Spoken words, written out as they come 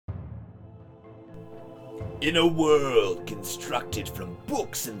In a world constructed from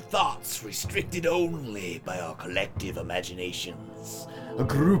books and thoughts restricted only by our collective imaginations, a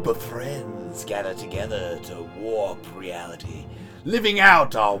group of friends gather together to warp reality, living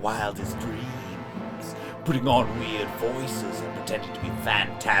out our wildest dreams, putting on weird voices and pretending to be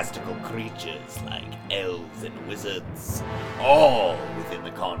fantastical creatures like elves and wizards, all within the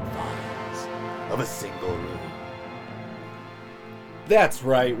confines of a single room. That's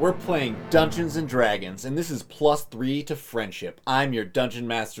right, we're playing Dungeons & Dragons, and this is +3 to friendship. I'm your Dungeon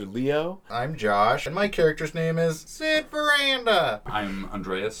Master, Leo. I'm Josh, and my character's name is Sid Veranda. I'm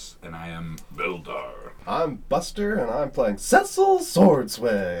Andreas, and I am Bildar. I'm Buster, and I'm playing Cecil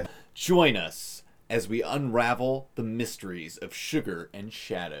Swordsway. Join us as we unravel the mysteries of sugar and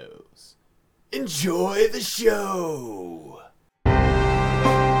shadows. Enjoy the show!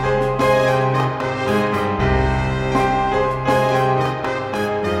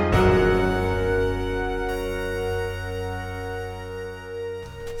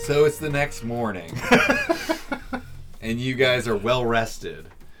 So it's the next morning, and you guys are well rested,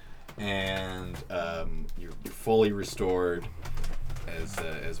 and you're fully restored,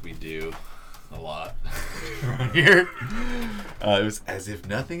 as we do a lot around here. It was as if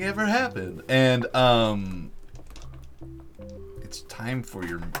nothing ever happened, and it's time for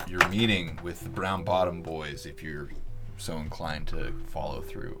your meeting with the Brown Bottom Boys, if you're so inclined to follow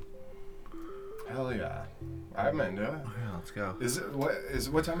through. Hell yeah. I'm into it. Yeah, let's go.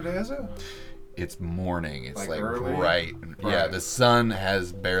 What time of day is it? It's morning. It's like early? bright. Yeah, the sun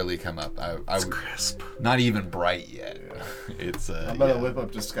has barely come up. It's crisp. Not even bright yet. Yeah. It's I'm gonna whip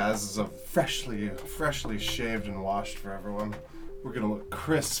up disguises of freshly shaved and washed for everyone. We're gonna look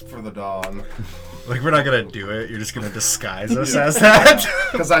crisp for the dawn. Like, we're not gonna do it. You're just gonna disguise us as that?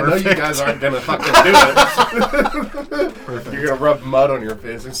 Because I know you guys aren't gonna fucking do it. Perfect. You're gonna rub mud on your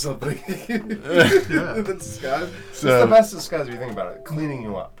face or something. The disguise. It's the best disguise if you think about it. Cleaning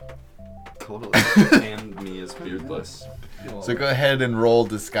you up. Totally. And me as beardless. So go ahead and roll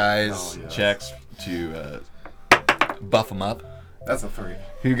disguise checks to buff them up. That's a 3.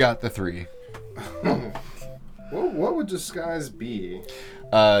 Who got the 3? What would disguise be?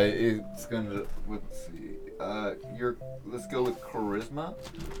 It's gonna, let's see. Let's go with charisma,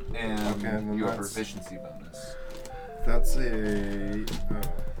 and you have proficiency bonus. That's a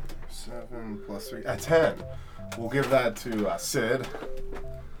 7 plus 3, a 10. We'll give that to Sid.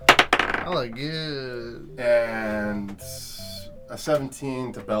 I like it. And a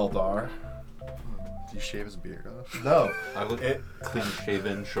 17 to Beldar. Do you shave his beard off? No. I look clean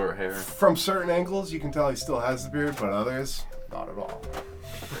shaven, short hair. From certain angles, you can tell he still has the beard, but others, not at all.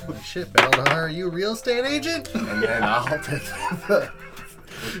 Shit, Beldar, are you a real estate agent? And then I'll take the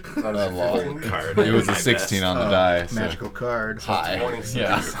Card. It was a 16 on the die. So. Magical card. High. 26.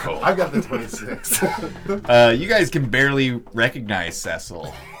 Yeah. I've got the 26. You guys can barely recognize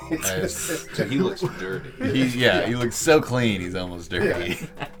Cecil. So he looks dirty. He looks so clean. He's almost dirty.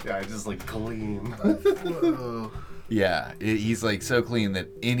 Yeah, I just like gleam. Whoa. Yeah, he's like so clean that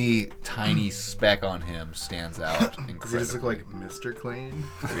any tiny speck on him stands out Does he incredibly. just look like Mr. Clean?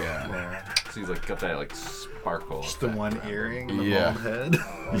 Yeah. So he's like got that like sparkle. Just the one earring and the Yeah. bald head.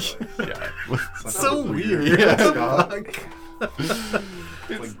 Yeah. So weird. Yeah.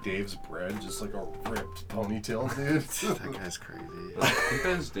 It's like Dave's bread, just like a ripped ponytail, dude. That guy's crazy. I think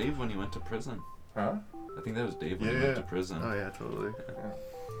that was Dave when he went to prison. Huh? I think that was Dave when he went to prison. Oh yeah, totally.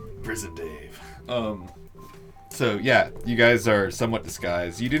 Prison Dave. So yeah, you guys are somewhat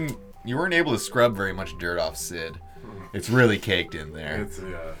disguised. You weren't able to scrub very much dirt off Sid. It's really caked in there.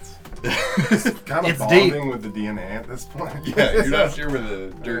 It's kind of bonding with the DNA at this point. Yeah, you're not sure where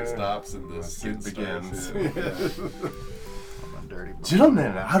the dirt stops and the skin begins. begins. I'm a dirty boy.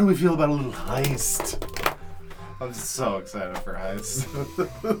 Gentlemen, how do we feel about a little heist? I'm so excited for heist.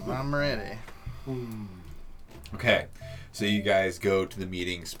 I'm ready. Okay, so you guys go to the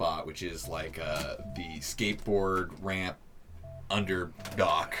meeting spot, which is like the skateboard ramp under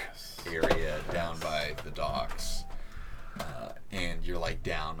dock area down by the docks. And you're like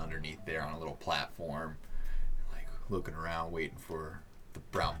down underneath there on a little platform, like looking around, waiting for the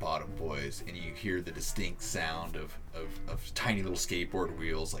Brown Bottom Boys, and you hear the distinct sound of tiny little skateboard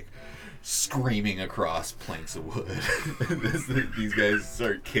wheels like screaming across planks of wood. These guys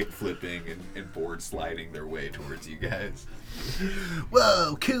start kick flipping and board sliding their way towards you guys.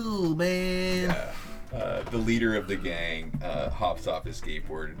 Whoa, cool, man. Yeah. The leader of the gang hops off his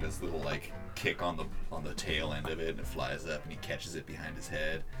skateboard and does a little like kick on the tail end of it, and it flies up, and he catches it behind his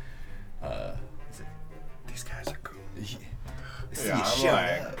head. He's like, "These guys are cool." Yeah,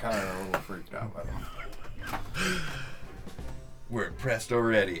 I'm like kind of a little freaked out by them. We're impressed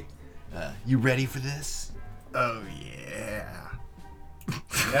already. You ready for this? Oh, yeah.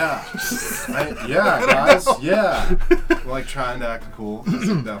 Yeah, guys, yeah. Like trying to act cool.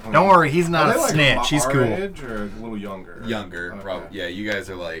 Definitely. Don't worry, he's not Are a they, like, snitch. He's our cool. age or a little younger? Younger, Okay. probably. Yeah, you guys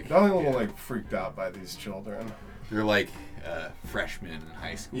are like... I'm a little like freaked out by these children. You're like freshmen in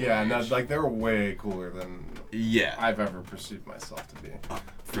high school. Yeah, no, age. like they're way cooler than Yeah, I've ever perceived myself to be.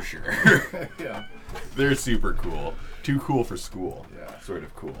 for sure. Yeah. They're super cool. Too cool for school. Yeah. Sort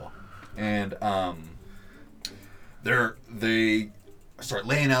of cool. And they start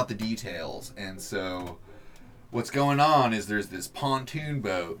laying out the details. And so what's going on is there's this pontoon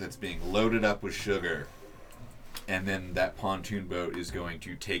boat that's being loaded up with sugar. And then that pontoon boat is going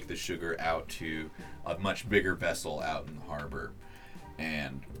to take the sugar out to a much bigger vessel out in the harbor.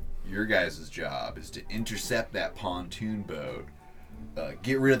 And your guys' job is to intercept that pontoon boat,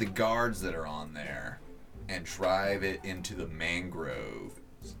 get rid of the guards that are on there, and drive it into the mangrove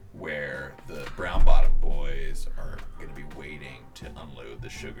where the Brown Bottom boys are going to be waiting to unload the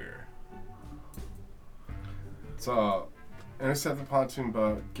sugar. So, intercept the pontoon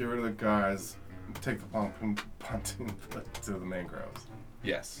boat, get rid of the guys, and take the pontoon boat to the mangroves.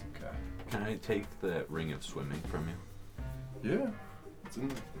 Yes. Okay. Can I take the ring of swimming from you? Yeah. It's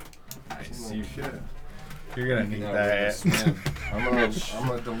in Nice. the shit. You're going to need No, that. swim. I'm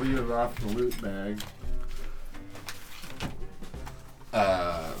gonna delete it off the loot bag.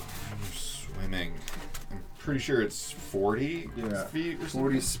 Swimming. I'm pretty sure it's 40 Yeah. feet or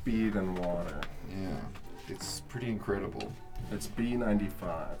 40 something. speed and water. Yeah. It's pretty incredible. It's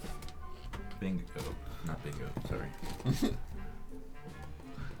B95. Bingo. Not bingo, sorry.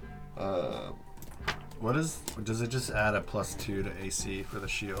 Does it just add a +2 to AC for the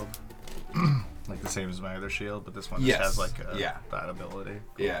shield? Like the same as my other shield, but this one Yes. just has like that ability.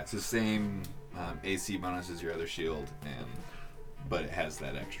 Yeah, it's the same AC bonus as your other shield, but it has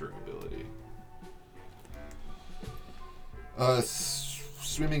that extra ability.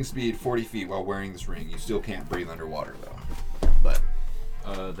 Swimming speed 40 feet while wearing this ring. You still can't breathe underwater though. But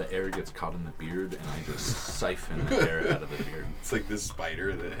The air gets caught in the beard, and I just siphon the air out of the beard. it's like this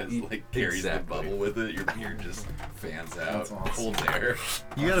spider that has carries Exactly. the bubble with it. Your beard just fans out, That's awesome. holds air.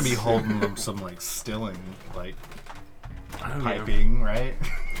 You gotta be holding them some like stilling, like Oh, piping, right?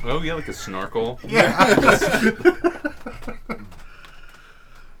 Oh, yeah, like a snorkel.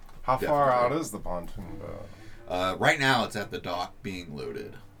 How far out is the pontoon boat? Right now, it's at the dock being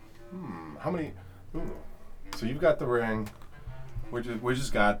loaded. How many? Ooh. So you've got the ring. We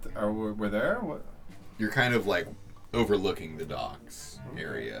just got. We're there. What? You're kind of like overlooking the docks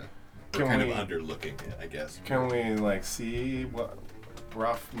area. We're Can kind we- of underlooking it, I guess. Can we like see what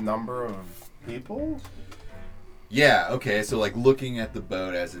rough number of people? Yeah, okay, so like looking at the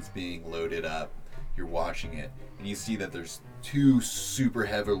boat as it's being loaded up, you're watching it, and you see that there's two super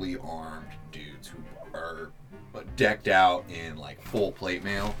heavily armed dudes who are decked out in like full plate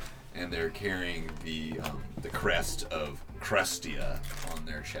mail, and they're carrying the crest of Crustia on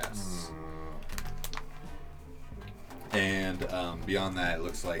their chests. And beyond that, it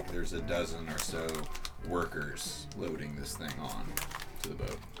looks like there's a dozen or so workers loading this thing on to the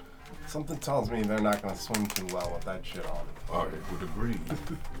boat. Something tells me they're not going to swim too well with that shit on. I would agree.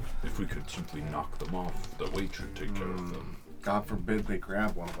 If we could simply knock them off, the weight should take care of them. God forbid they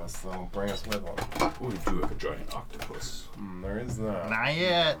grab one of us, though. Bring us with them. We do have a giant octopus. There is that. Not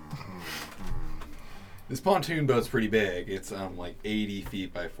yet. This pontoon boat's pretty big. It's like 80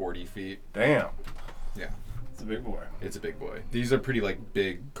 feet by 40 feet. Damn. Yeah, It's a big boy. it's a big boy. These are pretty like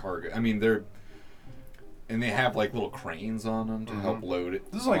big cargo. I mean, and they have like little cranes on them to help load it.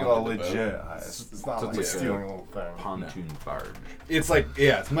 This is like a onto the boat. legit heist. It's not So like it's like stealing a little thing. Pontoon barge. It's like,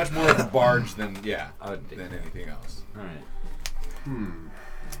 yeah, it's much more of a barge than I would dig than it. anything else. Alright.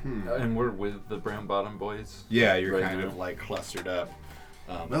 And we're with the Brown Bottom boys? Yeah, you're Right kind now. of like clustered up.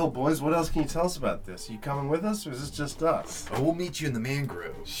 Well, boys, what else can you tell us about this? You coming with us, or is this just us? Oh, we'll meet you in the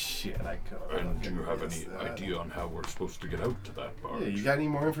mangrove. Shit, I could. And do you have any idea on how we're supposed to get out to that barge? Yeah, you got any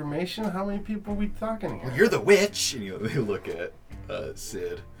more information? How many people are we talking here? Well, you're the witch. And you look at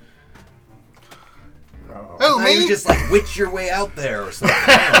Sid. Oh. Oh, Now you me? just like witch your way out there or something.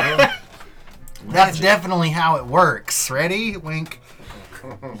 I don't know. That's definitely how it works. Ready? Wink.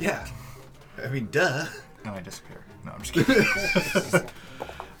 Yeah. I mean, duh. And I disappear. No, I'm just kidding.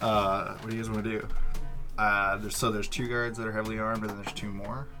 What do you guys want to do? There's 2 guards that are heavily armed, and then there's 2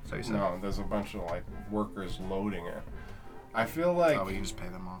 more. So you said? No, there's a bunch of like workers loading it. I feel like Oh, we can just pay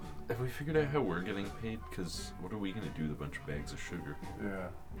them off. Have we figured out how we're getting paid? Because what are we going to do with a bunch of bags of sugar? yeah.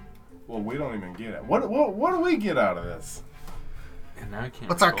 Well, we don't even get it. What do we get out of this? And now I can't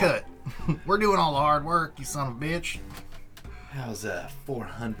What's our recall. cut? We're doing all the hard work, you son of a bitch. How's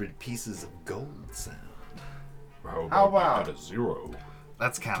 400 pieces of gold sound? How How about about- you cut a 0?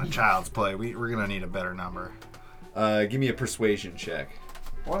 That's kind of child's play. We're gonna need a better number. Give me a persuasion check.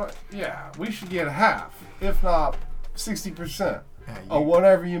 What? Yeah, we should get half, if not 60%, Yeah, of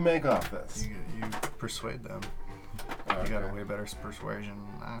whatever you make off this. you persuade them. You got a way better persuasion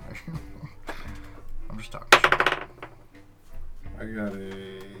than I. I'm just talking shit. I got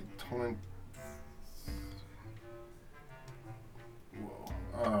a 20.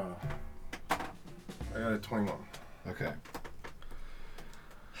 Whoa. I got a 21. Okay.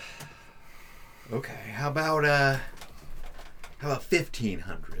 Okay. How about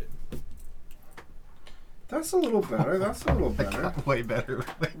 1,500? That's a little better. That's a little better. Way better.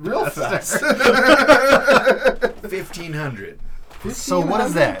 Real fast. 1,500. So what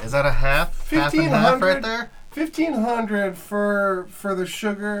is that? Is that a half? Half and half right there? 1,500 for the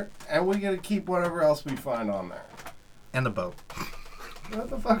sugar, and we get to keep whatever else we find on there. And the boat. What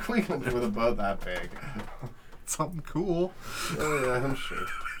the fuck are we gonna do with a boat that big? Something cool. Oh, yeah, I'm sure.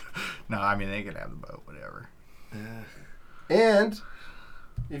 No, I mean they could have the boat, whatever. And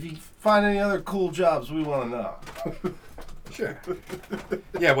if you find any other cool jobs, we want to know. Sure.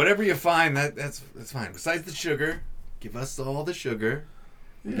 Yeah, whatever you find, that's fine. Besides the sugar, give us all the sugar.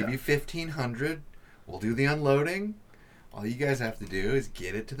 We'll give you 1,500. We'll do the unloading. All you guys have to do is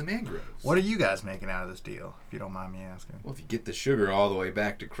get it to the mangroves. What are you guys making out of this deal, if you don't mind me asking? Well, if you get the sugar all the way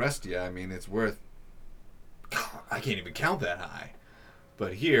back to Crustia, I mean, it's worth... I can't even count that high.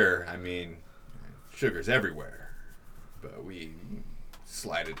 But here, I mean, sugar's everywhere. But we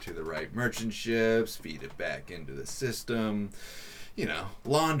slide it to the right merchant ships, feed it back into the system,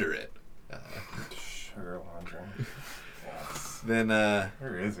 launder it. Sugar laundry. Yes. Then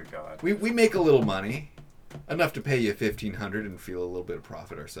Where is it going? we make a little money. Enough to pay you 1,500 and feel a little bit of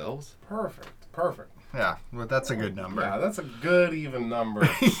profit ourselves. Perfect. Yeah, well, that's a good number. Yeah, that's a good even number.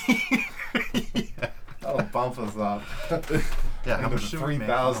 That'll bump us up Yeah, how into much the should we make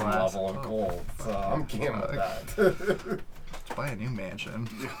 3,000 on the last- level of gold. So I'm game with that. Let's buy a new mansion.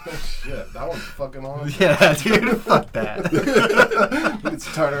 Shit, that one's fucking on. Yeah, dude, fuck that. Let's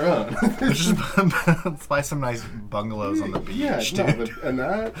start our own. Let's buy some nice bungalows on the beach, Yeah, dude. no, but, and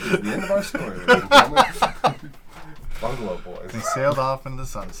that is the end of our story. ladies and gentlemen. Bungalow boys. They sailed off into the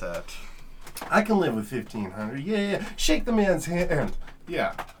sunset. I can live with 1,500. Yeah. Shake the man's hand.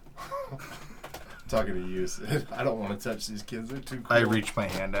 Yeah. Talking to you, Sid. I don't want to touch these kids. They're too cool. I reach my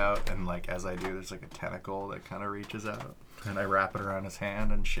hand out, and as I do, there's a tentacle that kind of reaches out, and I wrap it around his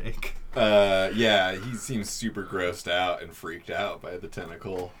hand and shake. Yeah, he seems super grossed out and freaked out by the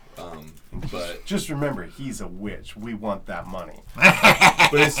tentacle. But Just remember, he's a witch. We want that money.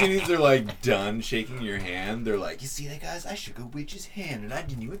 as soon as they're done shaking your hand, they're like, "You see that, guys? I shook a witch's hand and I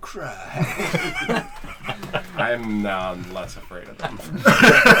didn't even cry." I'm now less afraid of them.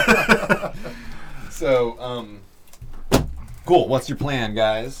 So, cool. What's your plan,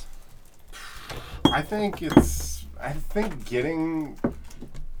 guys? I think getting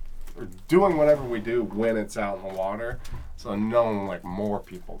or doing whatever we do when it's out in the water, so knowing more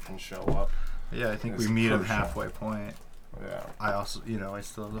people can show up. Yeah, I think It's we meet him crucial. halfway point. Yeah, I also, I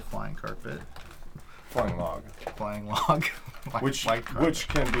still have the flying carpet, flying log, flying log, which white carpet. which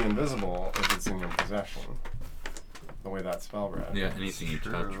can be invisible if it's in your possession. The way that spell read. Yeah, anything you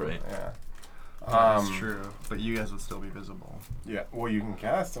touch, True. right? Yeah. That's true, but you guys would still be visible. Yeah. Well, you can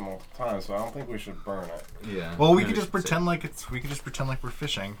cast it multiple times, so I don't think we should burn it. Yeah. Well, we No, could just it's pretend like we're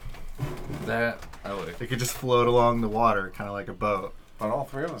fishing. that. I like. It could just float along the water, kind of like a boat. But all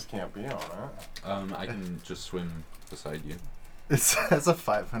three of us can't be on it. I can just swim beside you. It has a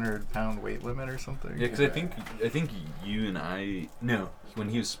 500-pound weight limit or something. Yeah, because I think you and I when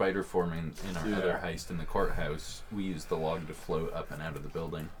he was spider forming in our other heist in the courthouse, we used the log to float up and out of the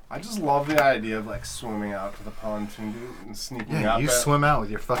building. I just love the idea of swimming out to the pontoon and sneaking Yeah, up. you at, swim out with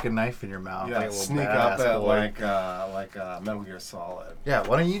your fucking knife in your mouth. Yeah, like a little sneak up badass at boy. like Metal Gear Solid. Yeah,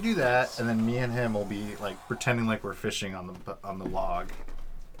 why don't you do that, and then me and him will be pretending like we're fishing on the log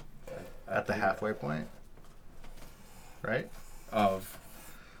at the halfway point, right? Of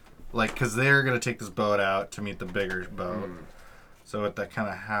Because they're gonna take this boat out to meet the bigger boat. So at that kind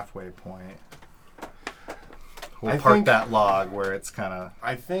of halfway point, we'll park that log where it's kind of.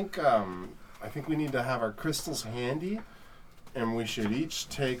 I think we need to have our crystals handy, and we should each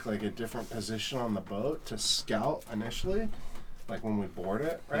take a different position on the boat to scout initially, when we board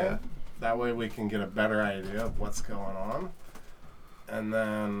it, right? Yeah. That way we can get a better idea of what's going on, and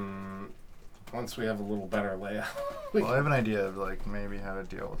then once we have a little better layout, Well, I have an idea of maybe how to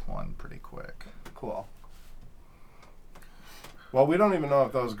deal with one pretty quick. Cool. Well, we don't even know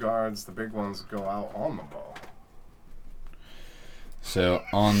if those guards, the big ones, go out on the boat. So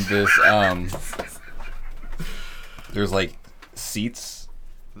on this There's like seats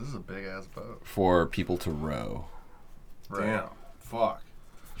This is a big ass boat. for people to row. Right. Damn. Fuck.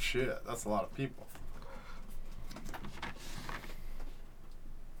 Shit. That's a lot of people.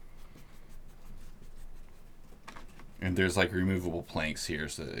 And there's like removable planks here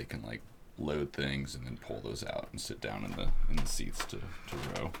so that they can like load things and then pull those out and sit down in the seats to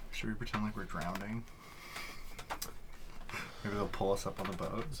row. Should we pretend like we're drowning? Maybe they'll pull us up on the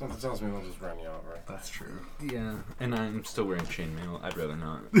boat. Something tells me we'll just run you over. That's true. Yeah, and I'm still wearing chainmail. I'd rather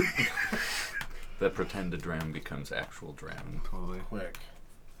not. That pretend to drown becomes actual drown. Totally. Quick.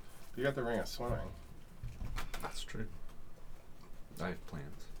 You got the ring of swimming. That's true. I have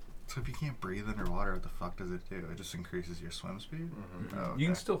plans. So if you can't breathe underwater, what the fuck does it do? It just increases your swim speed? Mm-hmm. Oh, You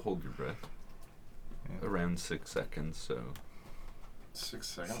can okay. still hold your breath. Yeah. Around 6 seconds, so... 6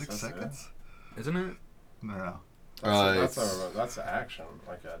 seconds. 6 that's seconds? Isn't it? No. That's action,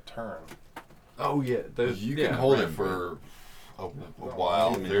 like a turn. Oh, yeah. You can hold it for a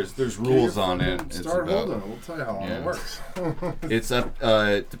while. There's rules on it. It's Start about, holding it. We'll tell you how long it works. It's up.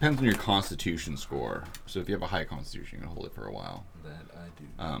 It depends on your constitution score. So if you have a high constitution, you can hold it for a while. That I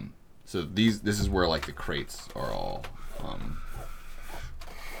do. So this is where like the crates are all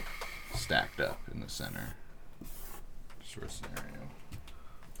stacked up in the center. Sort of scenario.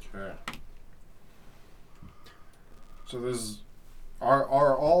 Okay. So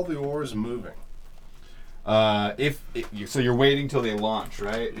are all the oars moving? So you're waiting till they launch,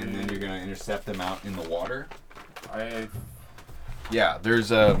 right? And then you're gonna intercept them out in the water. Yeah, there's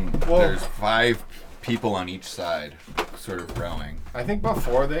 5 people on each side, sort of rowing. I think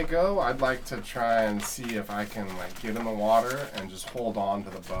before they go, I'd like to try and see if I can like get in the water and just hold on to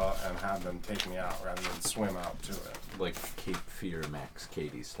the boat and have them take me out rather than swim out to it. Like Cape Fear Max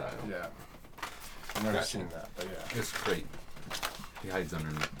Cady style. Yeah. I've never Gotcha. seen that, but yeah. It's great. He hides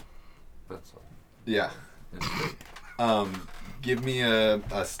underneath. That's all. Yeah. It's great. Give me a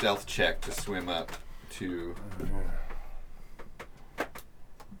stealth check to swim up to.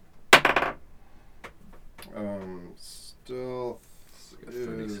 Still I got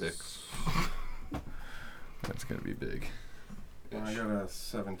 36. That's gonna be big. I got a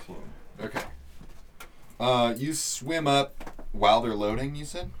 17. Okay. You swim up while they're loading, you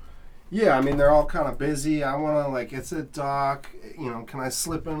said? Yeah, I mean, they're all kind of busy. I want to, like, it's a dock. You know, can I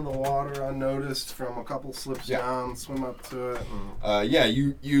slip into the water unnoticed from a couple slips down, swim up to it?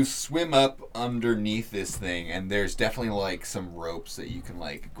 You swim up underneath this thing, and there's definitely, like, some ropes that you can,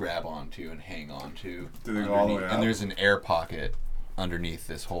 like, grab onto and hang onto. Do they go all the way underneath. up? And there's an air pocket underneath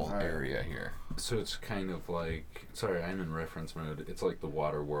this whole Right. area here. So it's kind of like... Sorry, I'm in reference mode. It's like the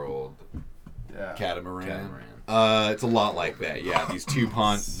water world Yeah. Catamaran. It's a lot like that. Yeah, these two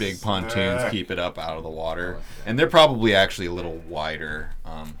big pontoons keep it up out of the water, and they're probably actually a little wider,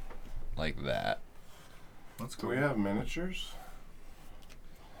 like that. That's Do cool. we have miniatures?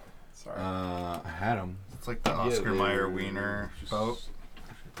 Sorry. I had them. It's like the Oscar Mayer Wiener boat.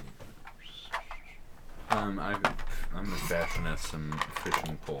 I'm gonna fashion us some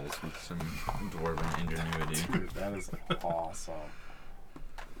fishing poles with some dwarven ingenuity. Dude, that is awesome.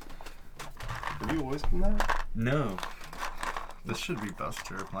 Have you always been that? No. This should be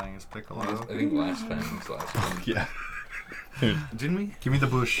Buster playing his piccolo. I think last time was last one. Yeah. Didn't we? Give me the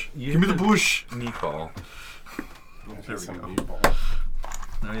bush. You Give me the had bush. Meatball. There we Some go. meatball.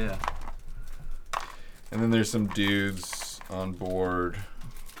 Oh yeah. And then there's some dudes on board.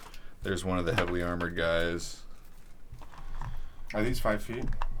 There's one of the heavily armored guys, Are these 5 feet?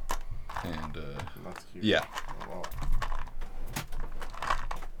 and That's cute. yeah. Oh,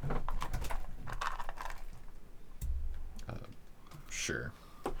 Sure.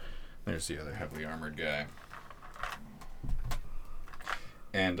 There's the other heavily armored guy.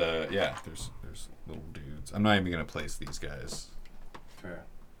 And yeah, there's little dudes. I'm not even gonna place these guys. okay.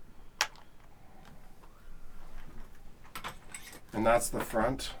 And that's the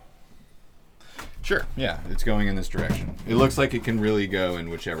front? Sure. Yeah, it's going in this direction. It looks like it can really go in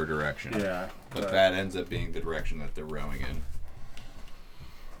whichever direction. Yeah. But that ends up being the direction that they're rowing in.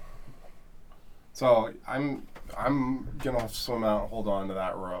 So I'm gonna swim out and hold on to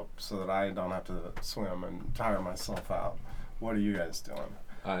that rope so that I don't have to swim and tire myself out. What are you guys doing?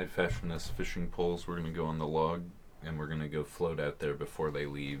 I fashion us fishing poles. We're gonna go on the log, and we're gonna go float out there before they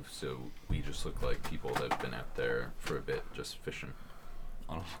leave. So we just look like people that have been out there for a bit, just fishing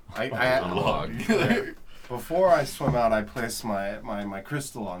on a log. Before I swim out, I place my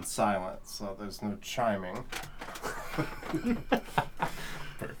crystal on silent so there's no chiming.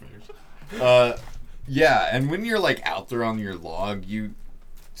 Perfect. Yeah, and when you're like out there on your log, you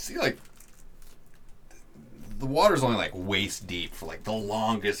see like the water's only like waist deep for like the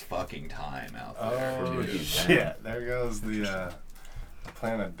longest fucking time out there. Oh shit! There goes the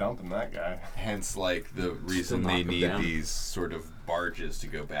plan of dumping that guy. Hence, like the reason they need these sort of barges to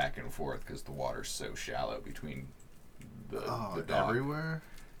go back and forth because the water's so shallow between the dock. Everywhere.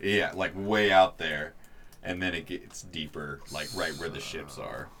 Yeah, like way out there, and then it gets deeper, like right where the ships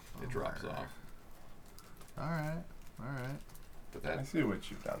are. It drops off. All right. But that, I see what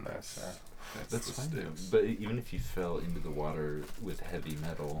you've done there, sir. That's the fine. sticks. But even if you fell into the water with heavy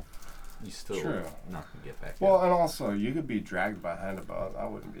metal, you still True. not gonna get back Well, out. and also you could be dragged behind a boat.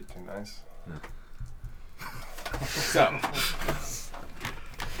 That wouldn't be too nice. No. So,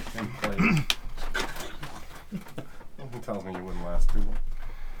 He tells me you wouldn't last too long.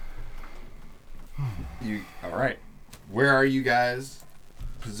 all right. Where are you guys?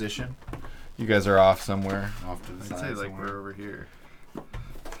 Position? You guys are off somewhere, off to the I'd side. say like somewhere. we're over here.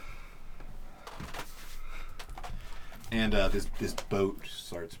 And this boat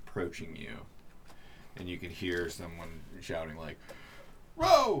starts approaching you, and you can hear someone shouting like,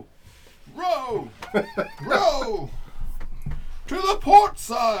 "Row, row, row to the port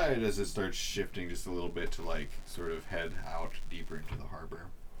side!" as it starts shifting just a little bit to like sort of head out deeper into the harbor.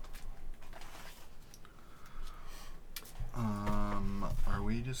 Are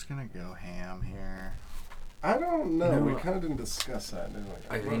we just gonna go ham here? I don't know. You know We what? kind of didn't discuss that, did we?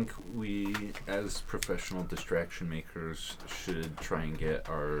 I think we, as professional distraction makers, should try and get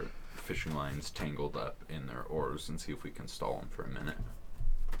our fishing lines tangled up in their oars and see if we can stall them for a minute.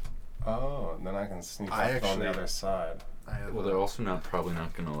 Oh, and then I can sneak I up on the actually- other side. Well, they're also probably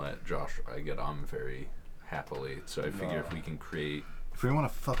not going to let Josh get on very happily. So I figure if we can create... If we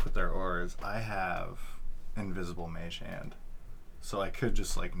want to fuck with their oars, I have invisible mage hand, so I could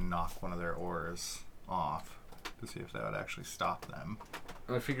just like knock one of their oars off to see if that would actually stop them.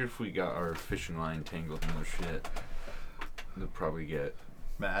 I figured if we got our fishing line tangled in their shit, they'll probably get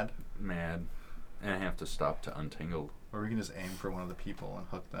Mad? mad and have to stop to untangle. Or we can just aim for one of the people and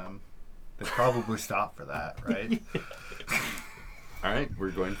hook them. They'd probably stop for that, right? All right,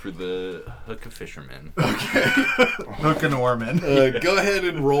 we're going for the hook of fishermen. Hook and oarman. Go ahead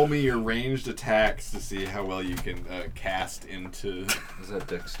and roll me your ranged attacks to see how well you can cast into... Is that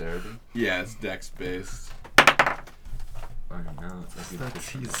dexterity? Yeah, it's dex based. I don't know. That's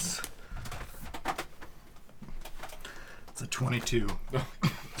he's. It's a 22.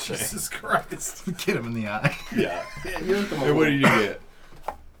 Jesus Christ. Get him in the eye. Yeah. You hit them a And what did you little.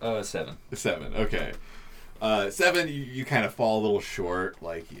 get? 7. 7, okay. 7, you kind of fall a little short.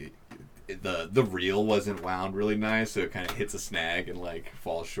 Like, the reel wasn't wound really nice, so it kind of hits a snag and, like,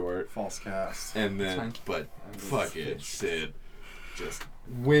 falls short. False cast. And then, Fine. but fuck it, Sid just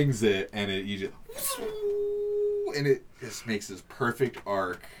wings it, and you just... And it just makes this perfect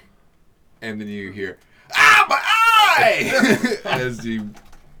arc. And then you hear, "Ah, my eye!" as you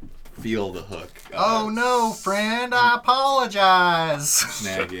feel the hook. Oh no, friend! I apologize.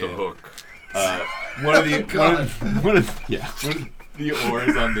 Snag The in. hook. One of the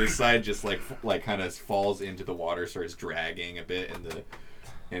oars on this side just like kind of falls into the water, starts dragging a bit,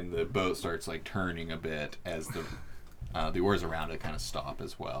 and the boat starts like turning a bit as the oars around it kind of stop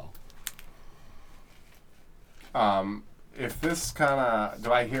as well. If this kind of...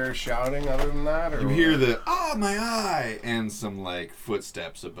 Do I hear shouting other than that? Or You hear the "oh my eye" and some like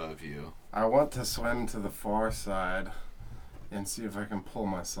footsteps above you. I want to swim to the far side and see if I can pull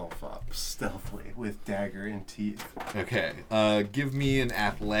myself up stealthily with dagger in teeth. Okay, give me an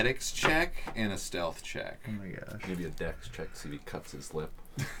athletics check and a stealth check. Oh my gosh. Maybe a dex check, see if he cuts his lip.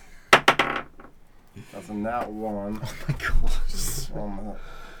 That's a nat 1. Oh my gosh.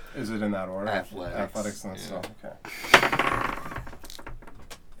 Is it in that order? Athletics, Athletics and yeah. stuff. Okay.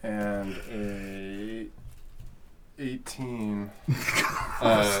 And a 18.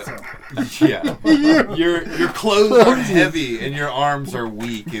 Yeah, your clothes are heavy and your arms are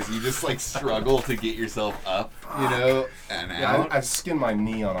weak as you just like struggle to get yourself up, and Yeah, out. I skinned my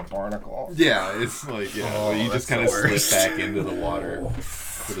knee on a barnacle. Yeah, it's like well, you just kind of the worst. slip back into the water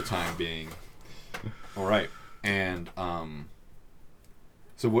for the time being. All right, and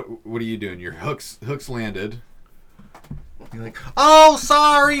so what are you doing? Your hooks landed. You're like, oh,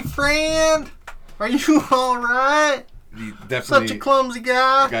 sorry, friend. Are you all right? You definitely Such a clumsy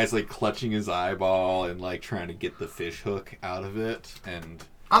guy. the guy's like clutching his eyeball and like trying to get the fish hook out of it, and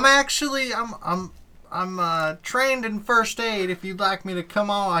I'm actually, I'm trained in first aid. If you'd like me to come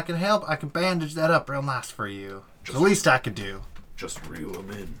on, I can help. I can bandage that up real nice for you. It's the least I could do. Just reel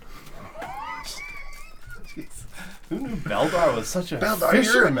him in. Who knew Beldar was such a You're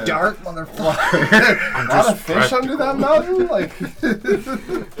fisherman? a dark motherfucker. A lot of fish under that mountain? Like,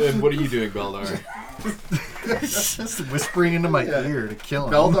 and what are you doing, Beldar? Just whispering into my ear to kill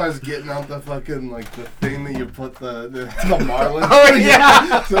him. Beldar's getting out the fucking, like, the thing that you put the marlin. Oh,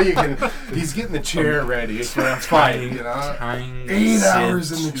 yeah. So you can, he's getting the chair ready for a fight, you know? 8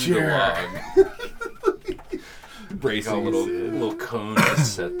 hours in the chair. Bracing a little cone to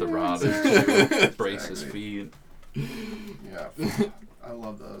set the rod into, brace his feet. Yeah. I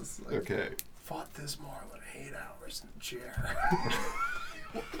love those. Like, Okay. Fought this marlin 8 hours in the chair.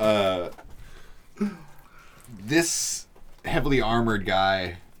 This heavily armored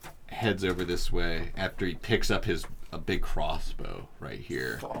guy heads over this way after he picks up a big crossbow right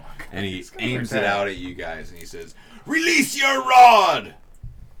here. Fuck. And he aims it out at you guys and he says, "Release your rod!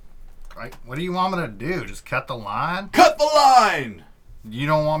 Right. What do you want me to do? Just cut the line? Cut the line!" You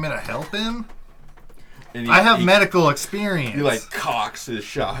don't want me to help him? And I have medical experience. He like cocks his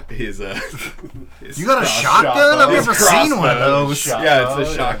shot. His you got a shotgun? I've never seen one of those. Yeah, it's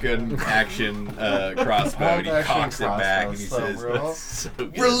a shotgun action crossbow. And he cocks it back and he says,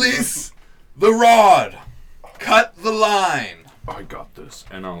 "Release the rod. Cut the line." I got this,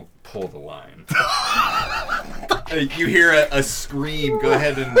 and I'll pull the line. You hear a scream. Go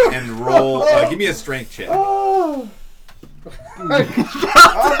ahead and roll. Give me a strength check.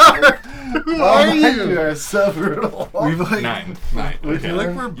 Who are you? You are so brutal. We've like 9. We feel like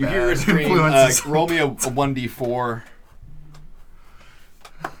we're You hear a bad scream. influences. Roll me a 1d4.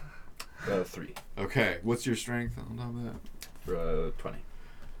 3. Okay, what's your strength on top of that? 20.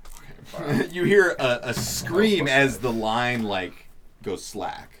 You hear a scream as the line like goes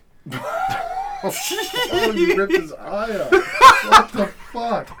slack. Oh, you ripped his eye out. What the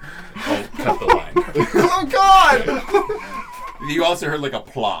fuck? I'll cut the line. Oh God! You also heard like a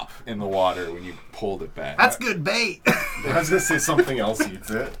plop in the water when you pulled it back. That's good bait. I was gonna say something else eats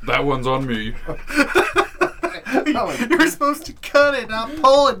it. That one's on me. You're supposed to cut it, not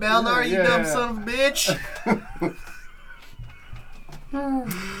pull it, Baldar, you Yeah. dumb son of a bitch.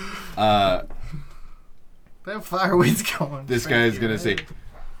 That fireweed's going. This guy is gonna say,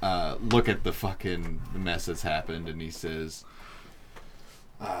 look at the fucking mess that's happened, and he says,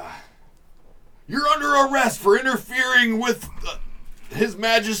 "You're under arrest for interfering with His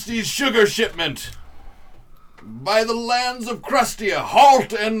Majesty's sugar shipment by the lands of Crustia.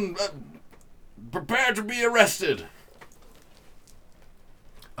 Halt and prepare to be arrested."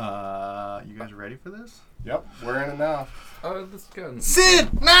 You guys ready for this? Yep, we're in it now. This gun.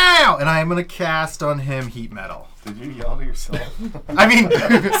 Sit now! And I am gonna cast on him heat metal. Did you yell to yourself? I mean,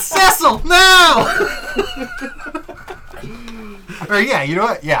 Cecil, no! Or yeah, you know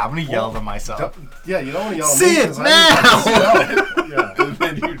what? Yeah, I'm gonna yell to myself. Yeah, you don't want to yell at me. Sit 'cause I now! Yeah. And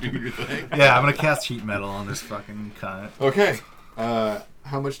then you do your thing. Yeah, I'm gonna cast heat metal on this fucking cunt. Okay.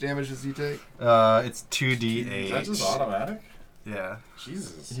 How much damage does he take? It's 2d8. Is that just automatic? Yeah,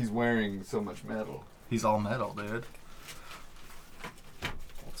 Jesus. He's wearing so much metal. he's all metal, dude.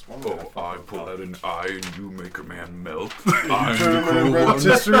 That's one Oh, I pull out an eye and you make a man melt. Turn I'm him the into cool one.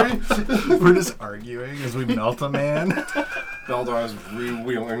 rotisserie. We're just arguing as we melt a man. Beldar's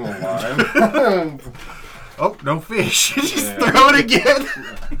re-wheeling the line. Oh, no fish. Just Yeah. throw it again.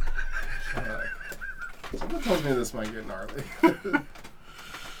 Someone tells me this might get gnarly.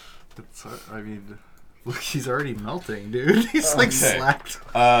 I mean, look, he's already melting, dude. He's like Okay. slacked.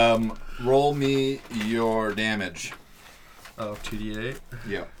 Roll me your damage. Oh, 2d8.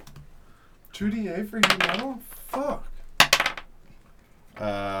 Yep. 2d8 for you now? Fuck.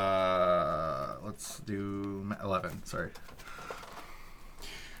 Let's do 11. Sorry.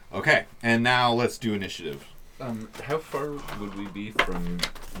 Okay, and now let's do initiative. How far would we be from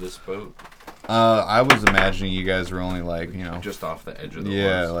this boat? I was imagining you guys were only like, Just off the edge of the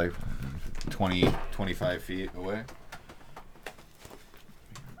yeah, woods. like 20, 25 feet away.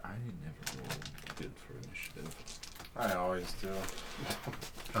 I never rolled good for initiative. I always do.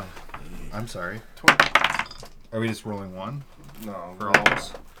 Oh, I'm sorry. Are we just rolling one No, for all of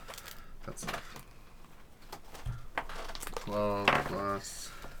us? That's 12 plus.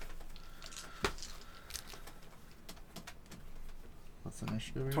 What's the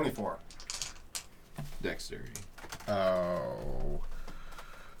initiative? again? 24. Dexterity.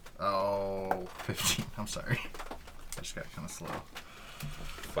 Oh, 15. I'm sorry. I just got kind of slow.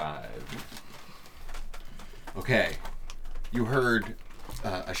 5. Okay, you heard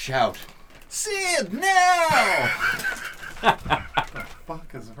a shout. Sid, now!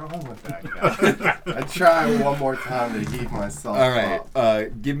 Fuck is wrong with that guy? I try one more time to heat myself All right,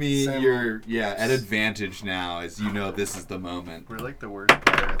 up. give me Same- your at advantage now, as you know this is the moment. We're like the worst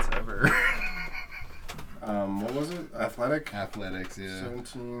pirates ever. What was it? Athletic? Athletics, yeah.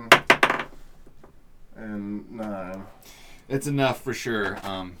 17 and 9. It's enough for sure.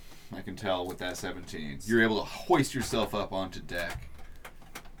 I can tell with that 17. You're able to hoist yourself up onto deck.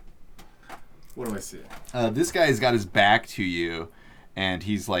 What do I see? This guy's got his back to you, and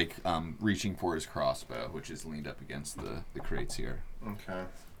he's like reaching for his crossbow, which is leaned up against the crates here. Okay.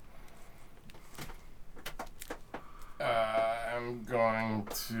 I'm going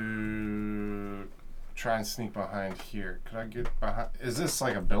to try and sneak behind here. Could I get behind? Is this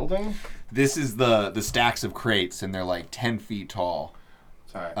like a building? This is the stacks of crates, and they're like 10 feet tall.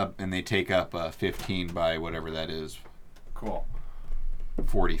 Sorry. And they take up 15 by whatever that is. Cool.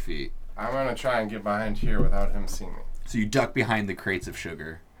 40 feet. I'm going to try and get behind here without him seeing me. So you duck behind the crates of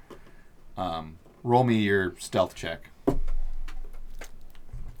sugar. Roll me your stealth check.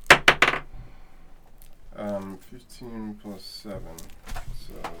 15 plus 7.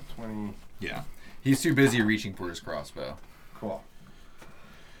 So 20. Yeah. He's too busy reaching for his crossbow. Cool.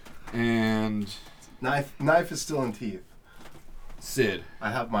 And Knife is still in teeth. Sid.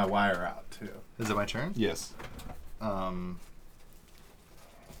 I have my wire out too. Is it my turn? Yes. How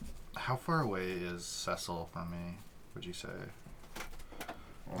far away is Cecil from me, would you say?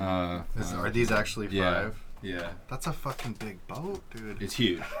 Are these actually 5? Yeah. That's a fucking big boat, dude. It's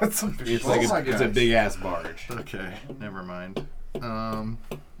huge. That's a big It's like it's a big ass barge. Okay, never mind. Let me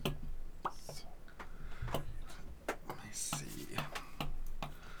see.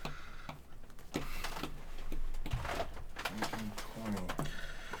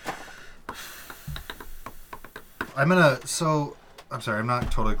 I'm sorry, I'm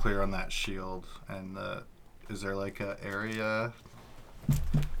not totally clear on that shield. And is there like a area?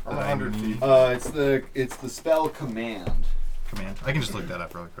 100 feet. It's the spell command. Command. I can just look that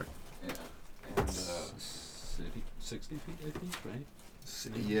up really quick. Yeah. And 60 feet, I think, right?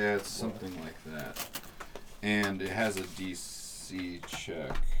 yeah, it's something like that. And it has a DC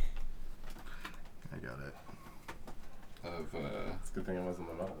check I got it. of It's a good thing it wasn't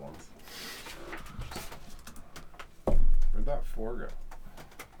the metal ones. Where'd that 4 go?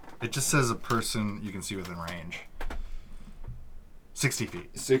 It just says a person you can see within range. 60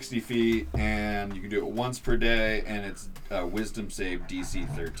 feet. 60 feet, and you can do it once per day, and it's wisdom save DC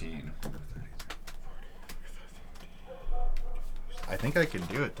 13. I think I can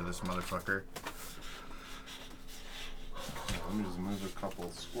do it to this motherfucker. Let me just move a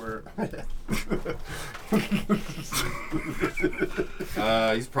couple square.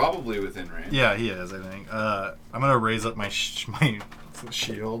 He's probably within range. Yeah, he is, I think. I'm gonna raise up my my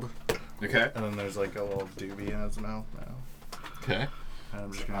shield, Okay. and then there's like a little doobie in his mouth now. Okay. And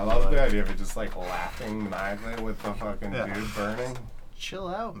I'm just gonna I love the idea of it just like laughing maniacally with the fucking dude burning. Chill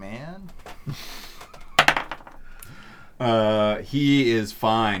out, man. He is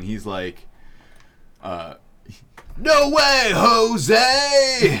fine. He's like, no way,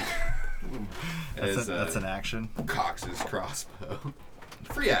 Jose! That's an action. Cocks his crossbow.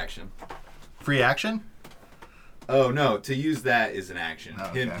 Free action. Free action? Oh no, to use that is an action. Oh,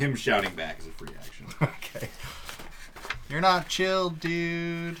 okay. Him shouting back is a free action. Okay. You're not chill,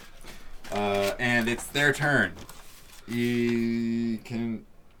 dude. And it's their turn. He can,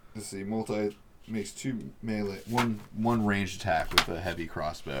 let's see, makes 2 melee, one ranged attack with a heavy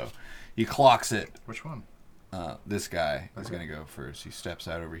crossbow. He clocks it. Which one? This guy is going to go first. He steps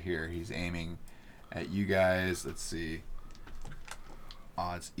out over here. He's aiming at you guys. Let's see.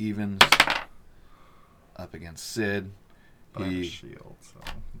 Odds, evens. Up against Sid. He shield, so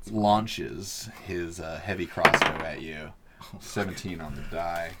launches his heavy crossbow at you. 17 on the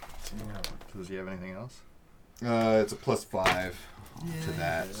die. Does he have anything else? It's a +5 to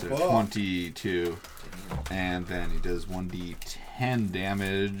that, so 22. And then he does 1d10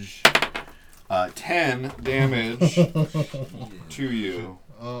 damage. 10 damage to you.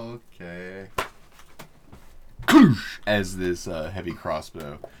 Okay. As this heavy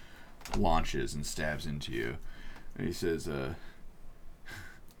crossbow launches and stabs into you. And he says,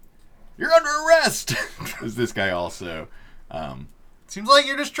 you're under arrest! Is this guy also. Seems like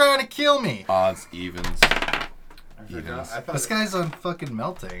you're just trying to kill me. Odds, evens. This guy's on fucking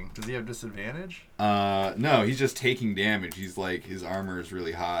melting. Does he have disadvantage? No, he's just taking damage. He's like, his armor is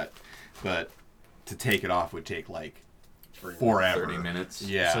really hot, but to take it off would take like forever. 30 minutes.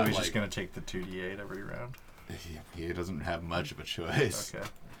 Yeah. So he's just going to take the 2d8 every round? He doesn't have much of a choice. Okay.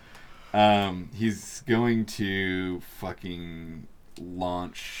 He's going to fucking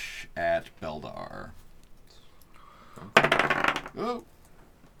launch at Beldar. Oh.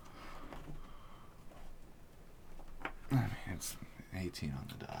 I mean, it's 18 on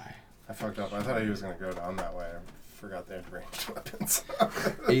the die. I fucked up. I thought he was going to go down that way. I forgot they had ranged weapons.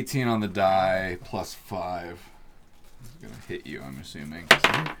 18 on the die +5. He's going to hit you, I'm assuming.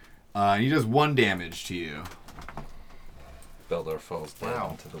 He does 1 damage to you. Beldar falls dead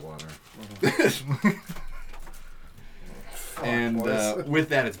Wow. into the water. And with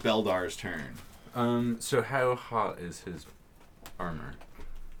that, it's Beldar's turn. So how hot is his armor?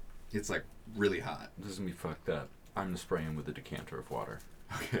 It's like really hot. This is gonna be fucked up. I'm gonna spray him with a decanter of water.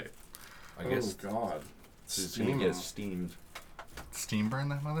 Okay. I guess Oh God. he's gonna get steamed. Steam burn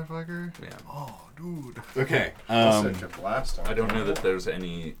that motherfucker? Yeah. Oh, dude. Okay. Such a blast. I don't know that there's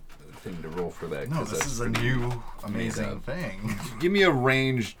anything to roll for that. No, 'cause this that's is a pretty new, made amazing up. thing. Give me a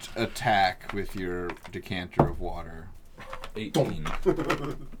ranged attack with your decanter of water. 18.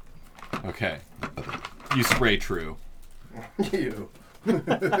 Okay. You spray true. You.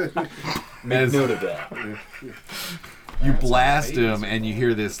 As Note of that. you blast him, and you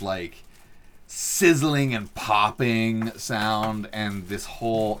hear this like sizzling and popping sound, and this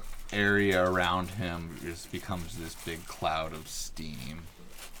whole area around him just becomes this big cloud of steam.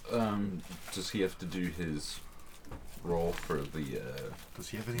 Does he have to do his roll for the Does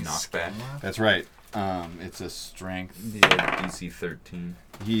he have any knockback? skin left? That's right. It's a strength. DC 13?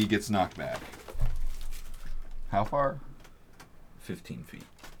 He gets knocked back. How far? 15 feet.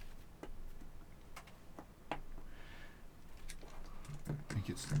 He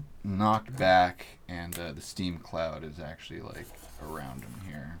gets knocked back, and the steam cloud is actually like around him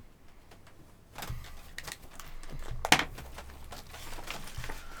here.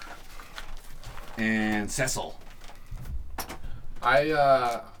 And Cecil.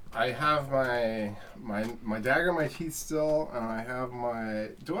 I have my dagger in my teeth still, and I have my.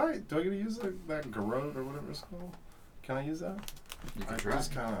 Do I get to use that garrote or whatever it's called? Can I use that? You can I try.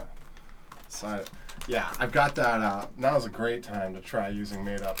 just kind of decided. Yeah, I've got that out. Now's a great time to try using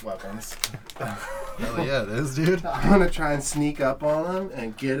made-up weapons. Hell yeah, it is, dude. I'm gonna try and sneak up on him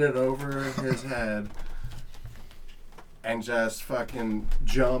and get it over his head, and just fucking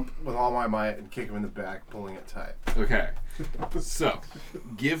jump with all my might and kick him in the back, pulling it tight. Okay. So,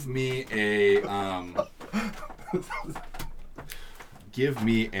 give me a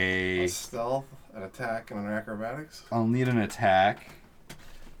A stealth, an attack, and an acrobatics. I'll need an attack.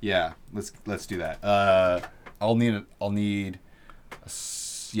 Yeah, let's do that. I'll need a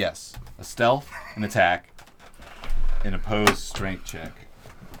stealth, an attack, an opposed strength check.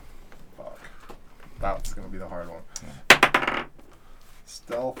 Fuck. That's gonna be the hard one.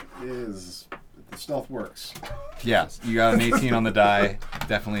 Stealth works. Yeah, you got an 18 on the die.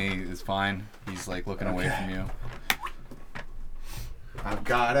 Definitely is fine. He's like looking away Okay. from you. I've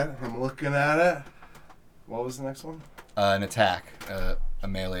got it. I'm looking at it. What was the next one? An attack, a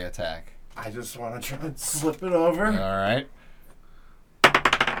melee attack. I just want to try and slip it over. All right.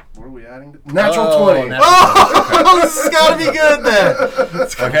 What are we adding? Natural 20. This has got to be good then.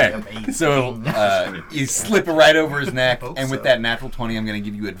 Okay, so you slip it right over his neck, Hope and with so. that natural 20, I'm going to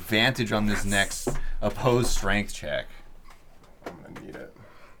give you advantage on this next opposed strength check. I'm going to need it.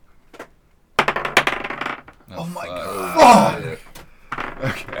 Oh my God.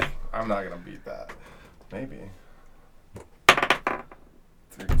 Okay. I'm not going to beat that. Maybe.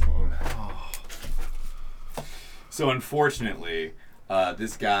 13. So unfortunately,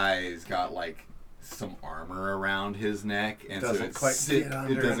 this guy's got like some armor around his neck, and so Doesn't quite get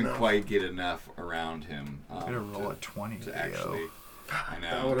under it doesn't enough. quite get enough around him. I'm going to roll a 20 to actually. I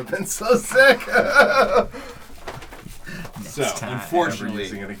That know. would have been so sick. So time, unfortunately, never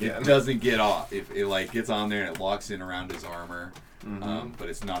using it again. it doesn't get off. If it like gets on there and it locks in around his armor, but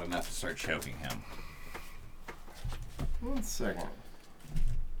it's not enough to start choking him. 1 second.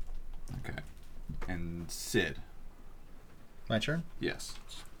 Okay. And Sid. My turn? Yes.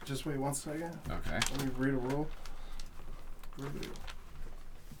 Just wait 1 second. Okay. Let me read a rule.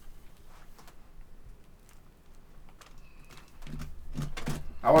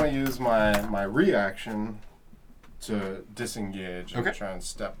 I want to use my reaction to disengage and Okay. try and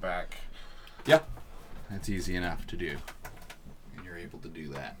step back. Yeah. That's easy enough to do. And you're able to do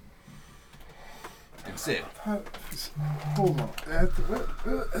that. And Sid. Hold on.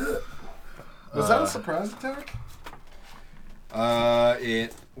 Was that a surprise attack?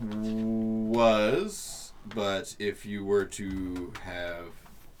 It was, but if you were to have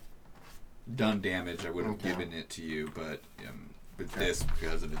done damage, I would have Okay. given it to you, but with this,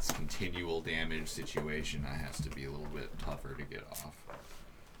 because of its continual damage situation, it has to be a little bit tougher to get off.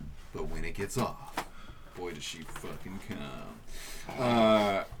 But when it gets off, boy, does she fucking come.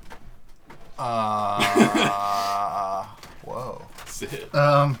 Whoa. Sid.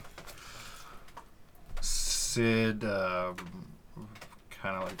 Sid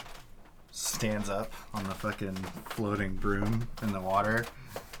kind of like stands up on the fucking floating broom in the water,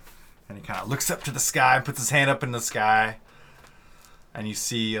 and he kind of looks up to the sky, puts his hand up in the sky, and you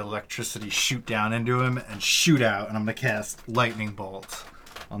see electricity shoot down into him and shoot out, and I'm gonna cast lightning bolt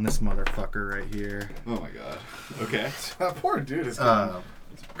on this motherfucker right here. Oh my god. Okay. That poor dude is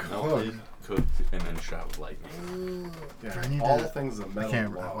Melted, cooked, and then shot with lightning. Yeah, all things that metal.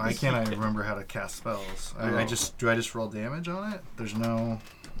 Why can't I remember how to cast spells? I just roll damage on it? There's no.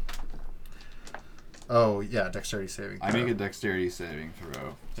 Oh yeah, dexterity saving throw. I make a dexterity saving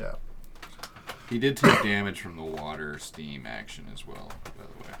throw. Yeah. He did take damage from the water steam action as well, by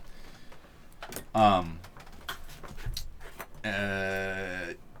the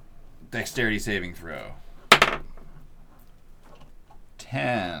way. Dexterity saving throw.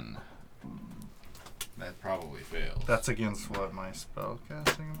 10. That probably fails. That's against what my spell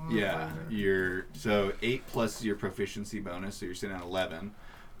casting was? Yeah, so 8 plus your proficiency bonus, so you're sitting at 11,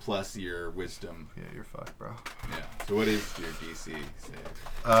 plus your wisdom. Yeah, you're fucked, bro. Yeah. So what is your DC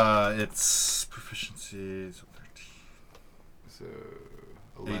save? It's proficiency, so 13. So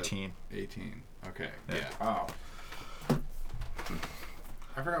 11, 18. 18. Okay. Yeah. Yeah. Wow.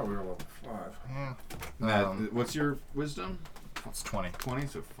 I forgot we were level 5. Yeah. Matt, what's your wisdom? It's 20. 20,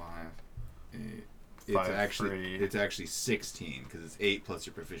 so 5. 8. It's actually 16 because it's 8 plus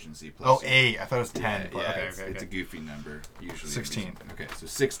your proficiency plus. Oh, 8. I thought it was 10. Yeah, Okay, it's a goofy number usually. 16. Okay, so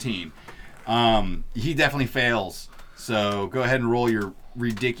 16. He definitely fails. So go ahead and roll your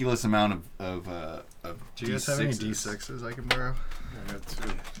ridiculous amount of Do you guys have any D6s I can borrow? I got 2.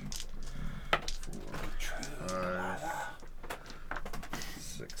 4, 5,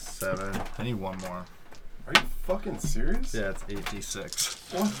 6, 7. I need one more. Are you fucking serious? Yeah, it's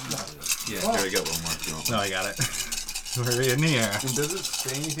 8d6. What the? Yeah, There we go. One more if you want. No, I got it. We're in the air. And does it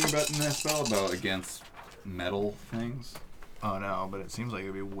say anything about in that spell about against metal things? Oh no, but it seems like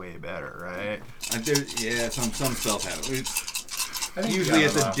it'd be way better, right? Yeah, some spells have it. I think Usually you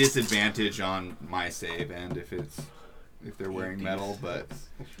it's got a disadvantage on my save end if they're wearing metal, but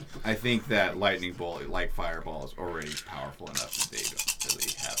I think that lightning bolt, like fireball, is already powerful enough that they don't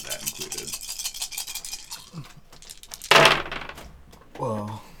really have that included.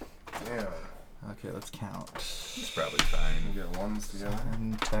 Whoa. Damn. Okay, let's count. It's probably fine. You get ones together.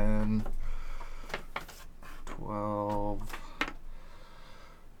 9, 10, 12,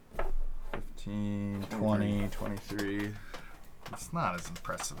 15, 20, 23. It's not as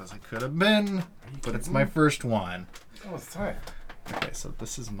impressive as it could have been, but it's my first one. Oh, it's tight. Okay, so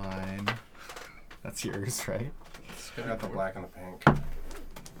this is mine. That's yours, right? I got the black and the pink.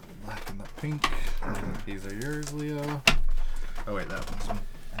 Black and the pink. And these are yours, Leo. Oh wait, that one's.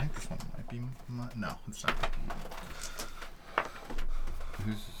 I think this one might be mine. No, it's not.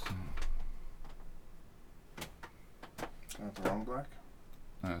 Who's Got the wrong black?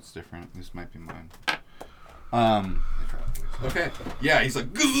 No, it's different. This might be mine. Okay. Yeah, he's like,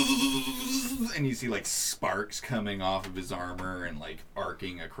 and you see like sparks coming off of his armor and like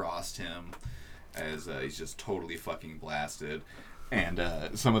arcing across him as he's just totally fucking blasted. And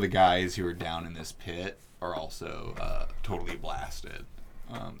some of the guys who are down in this pit are also totally blasted.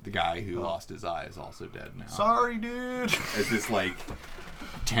 The guy who lost his eye is also dead now. Sorry, dude. It's this like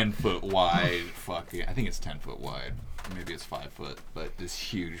 10-foot wide fucking, I think it's 10 foot wide. Maybe it's 5 foot, but this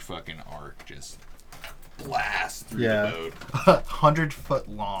huge fucking arc just blasts through the boat. 100-foot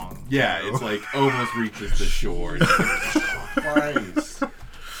long. Yeah, it's like almost reaches the shore. Christ.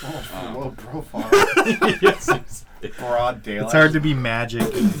 Low profile. Yes. Broad daylight. It's hard to be magic.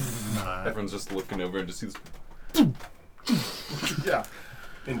 Everyone's just looking over and just sees. Yeah.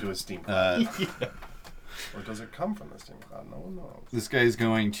 Into a steam cloud. Or does it come from the steam cloud? No one knows. This guy's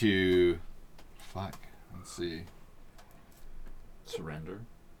going to... Fuck. Let's see. Surrender.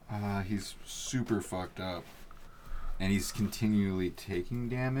 He's super fucked up. And he's continually taking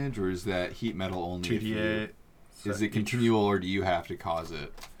damage, or is that heat metal only? 2d8. Is it continual, or do you have to cause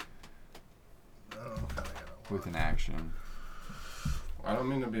it with an action? I don't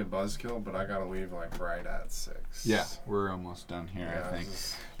mean to be a buzzkill, but I gotta leave like right at 6. Yeah, we're almost done here, Yeah, I think.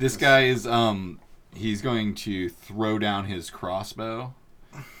 this Guy is, he's going to throw down his crossbow,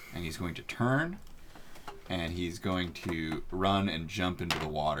 and he's going to turn, and he's going to run and jump into the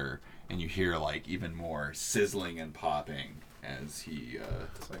water, and you hear, like, even more sizzling and popping as he,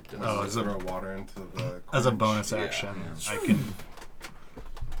 It's like, as throw water into the As a quench. bonus Yeah, action, yeah. I can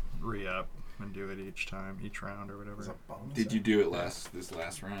re-up and do it each round or whatever. As a bonus Did you do it this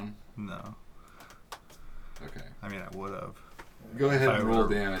last round? No. Okay. I mean, I would have. Go ahead If I and roll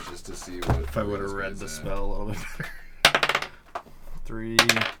would've- damage just to see what... If I would have this read guy's the at. spell a little bit better. 3,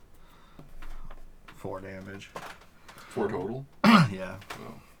 4 damage. 4 total? Yeah.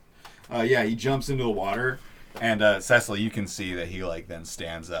 Yeah, he jumps into the water, and Cecily, you can see that he like then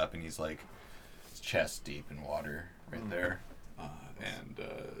stands up, and he's like his chest deep in water right there, and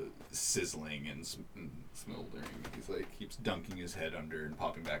sizzling and smoldering. He's like keeps dunking his head under and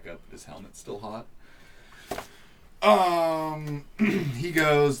popping back up. His helmet's still hot. He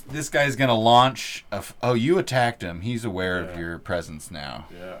goes, this guy's gonna launch oh, you attacked him. He's aware of your presence now.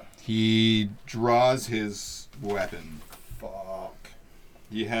 Yeah. He draws his weapon. Fuck.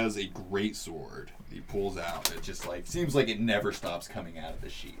 He has a great sword. He pulls out. It just like seems like it never stops coming out of the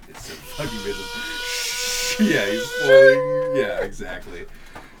sheath. It's so fucking busy. Yeah, he's floating. Yeah, exactly.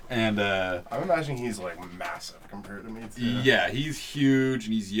 And I'm imagining he's like massive compared to me too. Yeah, he's huge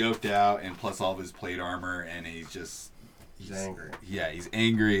and he's yoked out, and plus all of his plate armor, and he's angry. Yeah, he's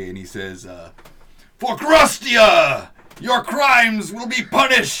angry, and he says, "For Krustia, your crimes will be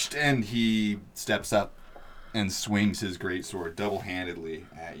punished." And he steps up and swings his greatsword double-handedly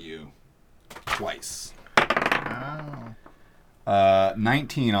at you twice. Oh.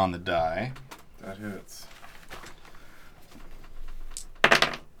 19 on the die. That hits.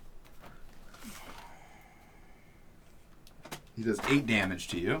 He does 8 damage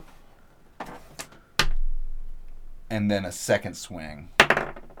to you. And then a second swing.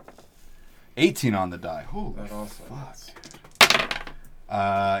 18 on the die. Holy That also fuck. hits.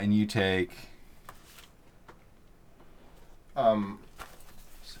 And you take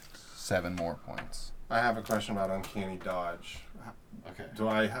 7 more points. I have a question about uncanny dodge. Okay. Do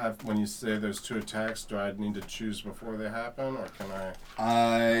I have, when you say there's 2 attacks, do I need to choose before they happen, or can I?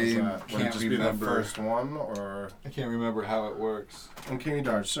 Would it Can't just remember. be the first one, or? I can't remember how it works. Uncanny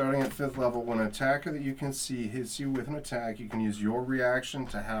dodge. Starting at 5th level, when an attacker that you can see hits you with an attack, you can use your reaction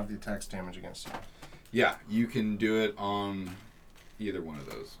to have the attack's damage against you. Yeah, you can do it on either one of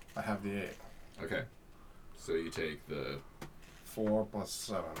those. I have the 8. Okay. So you take the 4 plus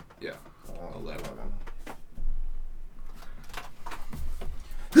 7. yeah. 11.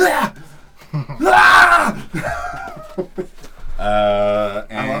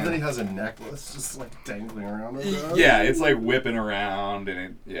 I love that he has a necklace just like dangling around him. Yeah, it's like whipping around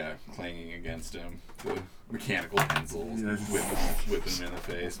and clanging against him. The mechanical pencils whipping him in the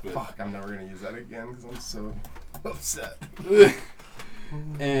face. But Fuck, I'm never gonna use that again because I'm so upset.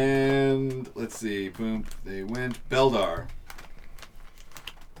 And let's see, boom, they went. Beldar.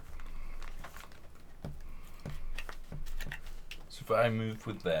 So if I move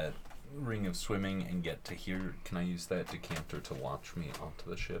with that ring of swimming and get to here, can I use that decanter to launch me onto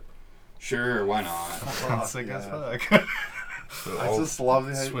the ship? Sure, why not? Classic as fuck. So I I'll just love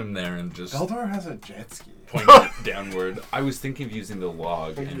the swim there and just Beldar has a jet ski. point it downward. I was thinking of using the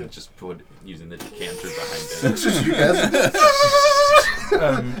log and just using the decanter behind it. It's just you guys.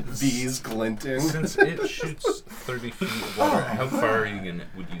 These glinting. Since it shoots 30 feet of water, how far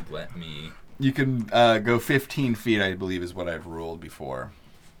would you let me? You can go 15 feet, I believe, is what I've ruled before.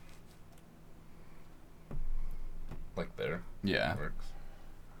 Like there? Yeah. Works.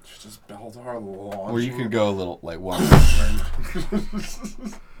 It's just Beldar launching. Or you could go a little, like one.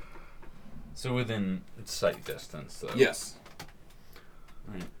 So within sight distance, though. Yes.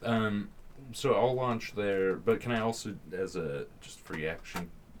 Alright. So I'll launch there, but can I also, as a just free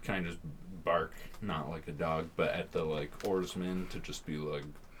action, can I just bark, not like a dog, but at the like oarsmen to just be like,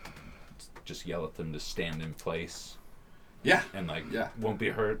 just yell at them to stand in place? Yeah. And like, Yeah. won't be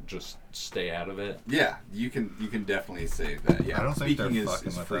hurt, just stay out of it. Yeah, you can definitely say that. Yeah. I don't think Speaking they're is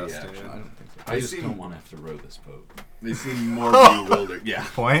fucking with free us, action. dude. I don't think so. I I just see- don't want to have to row this boat. They seem more bewildered. Yeah.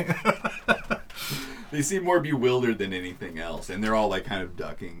 Point. They seem more bewildered than anything else, and they're all like kind of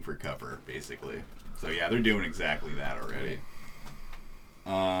ducking for cover, basically. So yeah, they're doing exactly that already.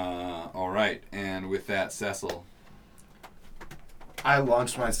 All right, and with that, Cecil. I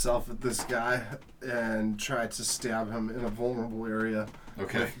launched myself at this guy and tried to stab him in a vulnerable area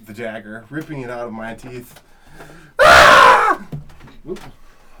Okay. with the dagger, ripping it out of my teeth. Ah! Whoop.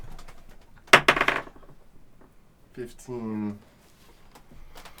 15.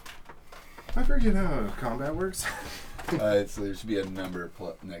 I forget how combat works. So there should be a number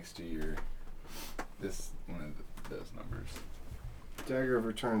next to this one of those numbers. Dagger of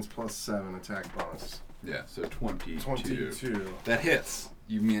returns plus 7 attack bonus. Yeah, so 22. 22. That hits.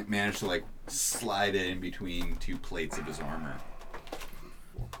 You managed to like slide it in between 2 plates of his armor.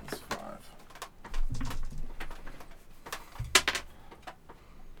 4 plus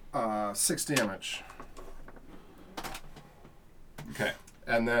 5. 6 damage. Okay.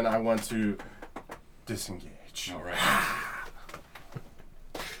 And then I want to disengage. All right.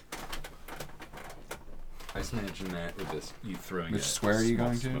 I just imagine that with this, you throwing Which a square are you small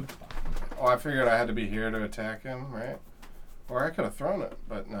going to? smoke bomb. Oh, I figured I had to be here to attack him, right? Or I could have thrown it,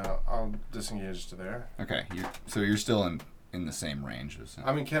 but no, I'll disengage to there. Okay. So you're still in the same range as him.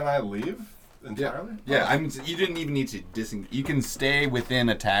 I mean, can I leave? entirely? Yeah. You didn't even need to disengage. You can stay within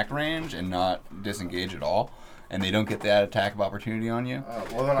attack range and not disengage at all, and they don't get that attack of opportunity on you.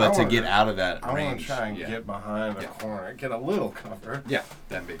 Well, then But to get out of that I range, want to try and get behind the corner, get a little cover. Yeah,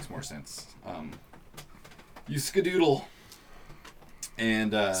 that makes more sense. You skadoodle,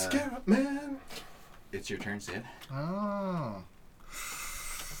 and Scarab man. It's your turn, Sid. Oh.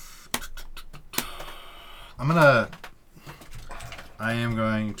 I'm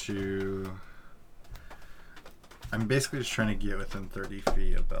basically just trying to get within 30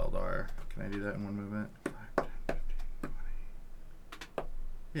 feet of Beldar. Can I do that in one movement? 5, 10, 15, 20.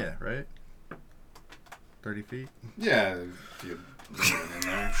 Yeah, right? 30 feet? Yeah, if you leave it in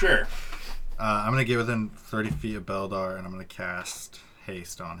there. Sure. I'm going to get within 30 feet of Beldar, and I'm going to cast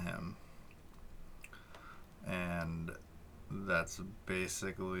Haste on him. And that's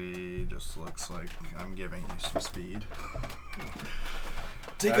basically just looks like I'm giving you some speed.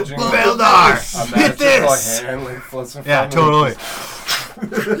 Take a Beldar! Hit this! Hand, like, floats in Yeah, front of totally.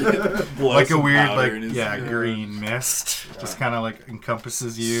 Like a weird, green mist. Yeah. Just kind of like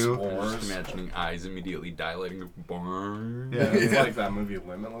encompasses you. I'm just imagining eyes immediately dilating. Yeah, it's like that movie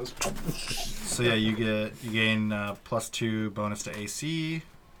Limitless. So yeah, you gain +2 bonus to AC.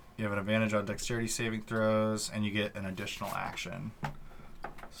 You have an advantage on dexterity saving throws, and you get an additional action.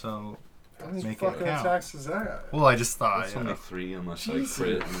 So how many make fucking it count. attacks is that? Well, I just thought. It's only 3 unless I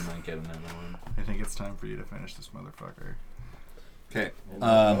crit and then I get another one. I think it's time for you to finish this motherfucker. Okay.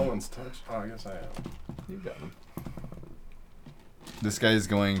 No one's touched. Oh, I guess I am. You got him. This guy is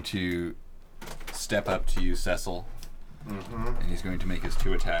going to step up to you, Cecil, and he's going to make his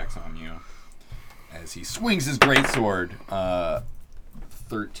 2 attacks on you as he swings his greatsword.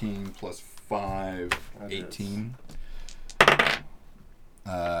 13 plus 5, 18.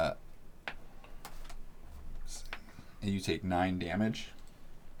 And you take 9 damage.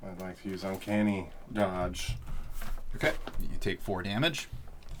 I'd like to use Uncanny Dodge. Okay. You take 4 damage.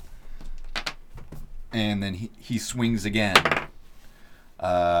 And then he swings again.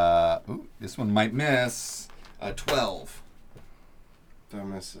 This one might miss. 12. That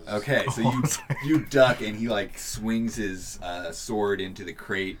misses. Okay, so you duck, and he like swings his sword into the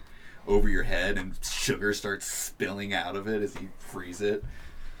crate over your head, and sugar starts spilling out of it as he frees it.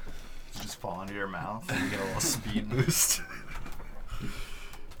 Just fall into your mouth and you get a little speed boost.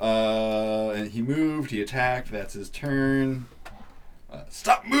 And he moved, he attacked, that's his turn.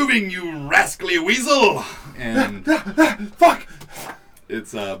 Stop moving, you rascally weasel! And fuck!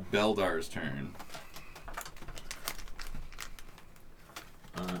 It's Beldar's turn.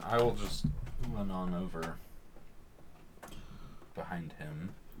 I will just run on over behind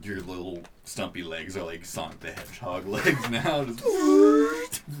him. Your little stumpy legs are like Sonic the Hedgehog legs now.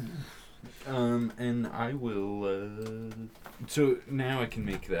 And I will. So now I can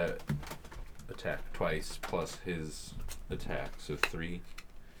make that attack twice plus his attack, so 3.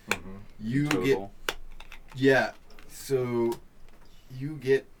 You total. So you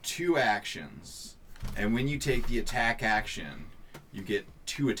get 2 actions, and when you take the attack action, you get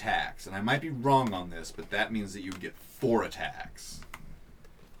 2 attacks. And I might be wrong on this, but that means that you get 4 attacks.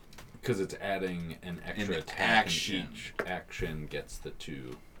 Because it's adding an extra attack, and each action gets the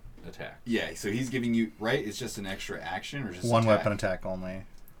 2 attacks. Yeah, so he's giving you, right? It's just an extra action, or just 1 attack? weapon attack only.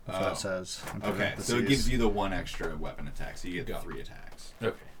 That's what it says. Okay, so it gives you the 1 extra weapon attack, so you get 3 attacks.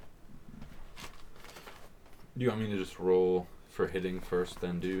 Okay. Do you want me to just roll for hitting first,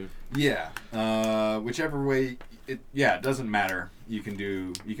 then do? Yeah. Whichever way. It doesn't matter. You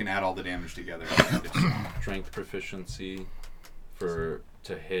can add all the damage together. Strength proficiency to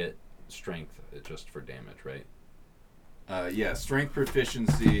hit, strength just for damage, right? Strength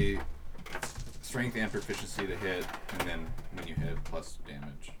and proficiency to hit, and then when you hit, plus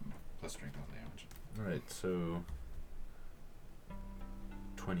damage, plus strength on damage. All right, so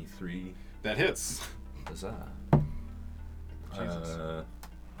 23. That hits. Huzzah. Jesus.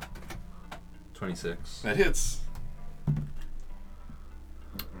 26. That hits.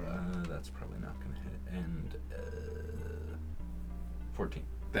 That's probably not going to hit. And 14.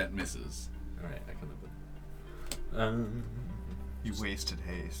 That misses. All right, I can live with it. You wasted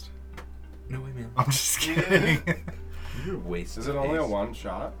haste. No way, man. I'm just kidding. You're wasted. Is it only a 1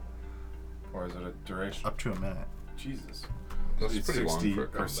 shot? Or is it a duration? Up to a minute. Jesus. That's It's pretty 60 long for a or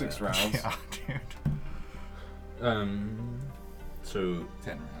combat. 6 rounds. Yeah, dude. So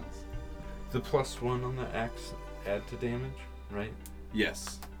 10 rounds. the +1 on the axe add to damage, right?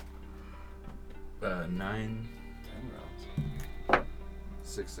 Yes. 9. 10 rounds.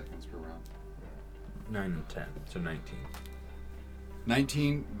 6 seconds per round. 9 and 10, so 19.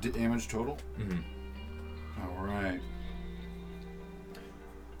 19 damage total? Mm-hmm. Alright.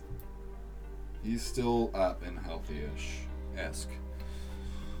 He's still up and healthy-ish-esque.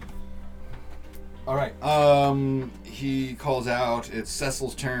 All right. He calls out. It's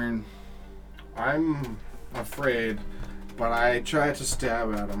Cecil's turn. I'm afraid, but I try to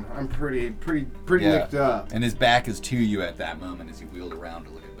stab at him. I'm pretty nicked up. And his back is to you at that moment as you wheeled around to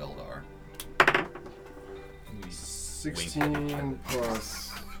look at Beldar. 16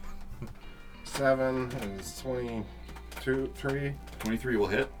 plus 7 is 23. 23 will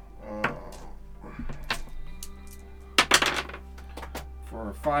hit.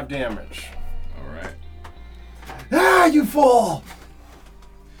 For 5 damage. All right. Ah, you fool!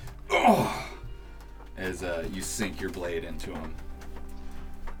 Oh. As you sink your blade into him.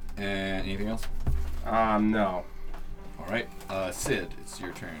 And anything else? No. All right. Sid, it's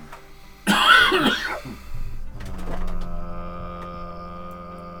your turn.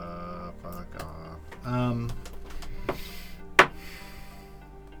 Fuck off.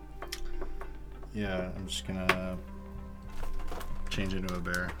 Yeah, I'm just gonna change into a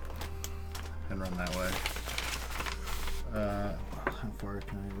bear and run that way. How far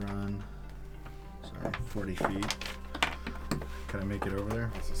can I run? Sorry, 40 feet. Can I make it over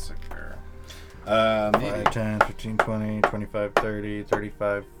there? That's a sick bear. 5, 10, 15, 20, 25, 30,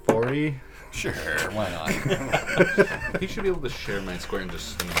 35, 40. Sure, why not? He should be able to share my square and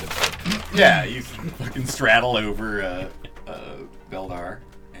just stand above. Yeah, you can fucking straddle over Beldar.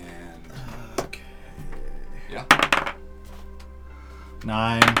 And Okay. yeah.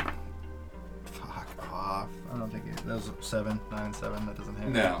 9. Fuck off. I don't think that was 7, 9, 7. That doesn't hit.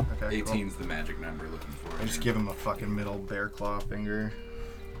 No, Okay, 18's the magic number looking for. I just give him a fucking middle bear claw finger.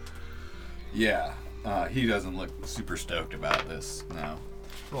 Yeah, he doesn't look super stoked about this now.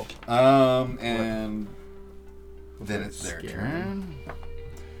 Cool. And then it's their turn.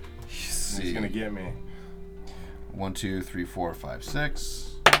 He's gonna get me. 1, 2, 3, 4, 5,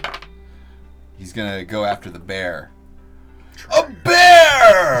 6. He's gonna go after the bear. A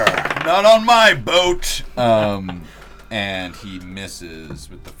bear! Not on my boat. And he misses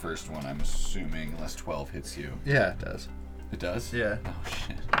with the first one, I'm assuming, unless 12 hits you. Yeah, it does. It does? Yeah. Oh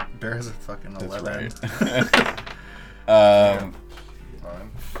shit. Bear has a fucking 11. Right. 9.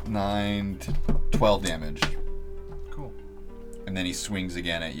 9 to 12 damage. Cool. And then he swings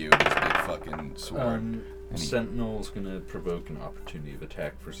again at you with his big fucking sword. And he- Sentinel's gonna provoke an opportunity of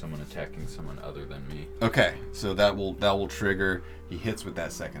attack for someone attacking someone other than me. Okay, so that will trigger. He hits with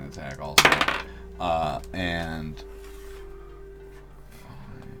that second attack also. And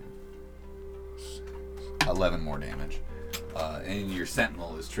 11 more damage. And your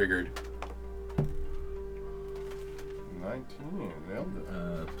sentinel is triggered. 19. Nailed it.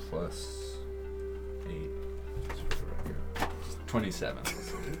 Plus 8. Just for the record. 27.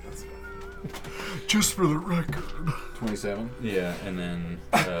 Just for the record. 27. Yeah, and then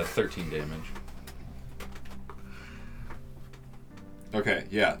 13 damage. Okay,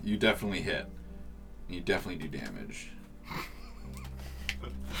 yeah, you definitely hit. You definitely do damage.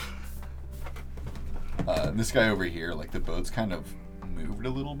 This guy over here, like the boat's kind of moved a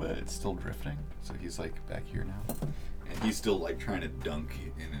little bit. It's still drifting, so he's like back here now, and he's still like trying to dunk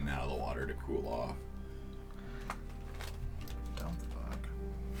in and out of the water to cool off. Dumb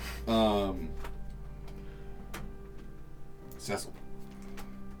fuck. Cecil.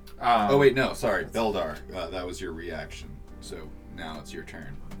 Oh wait, no, sorry, Beldar. That was your reaction. So now it's your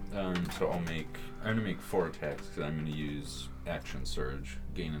turn. So I'm gonna make 4 attacks because I'm gonna use action surge,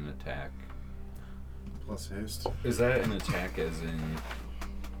 gain an attack. Plus haste. Is that an attack as in?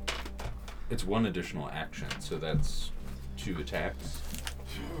 It's 1 additional action, so that's 2 attacks.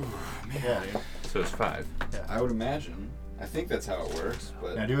 Yeah, dude. So it's 5. I would imagine. I think that's how it works,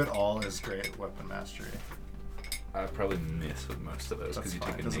 but Now do it all as great weapon mastery. I probably miss with most of those because you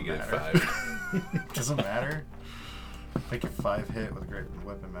That's take a fine, doesn't negative matter. 5. Doesn't matter. Make your 5 hit with great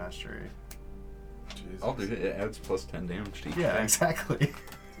weapon mastery. Jesus. I'll do it. It adds plus 10 damage to each Yeah, attack. exactly.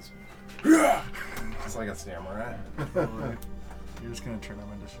 It's like a samurai. You're just gonna turn them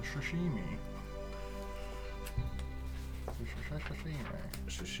into sashimi. Sashimi.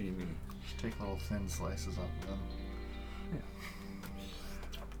 Sashimi. Just take little thin slices off of them.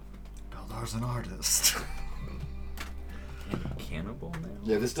 Beldar's an artist. Cannibal now?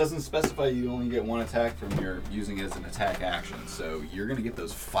 yeah, this doesn't specify you only get 1 attack from your using it as an attack action. So you're gonna get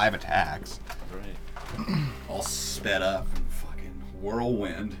those 5 attacks, Right. all sped up and fucking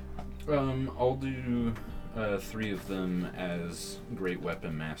whirlwind. I'll do 3 of them as Great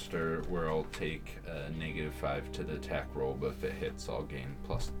Weapon Master, where I'll take -5 to the attack roll, but if it hits, I'll gain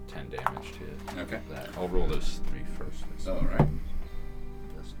plus 10 damage to Okay. that. I'll roll those 3 first. All right.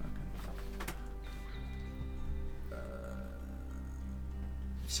 That's not good.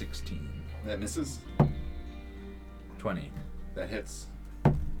 16. That misses. 20. That hits.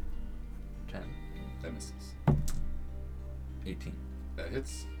 10. That misses. 18. That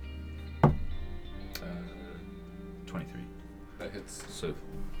hits. 23. That hits. So.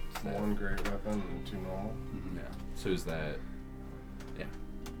 One great weapon and 2 normal. Yeah. So is that? Yeah.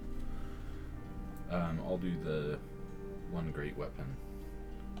 I'll do the 1 great weapon.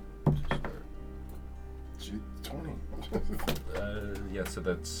 To start. Gee, 20. Yeah. So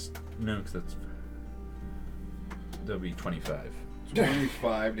that's no, because that's that'll be 25.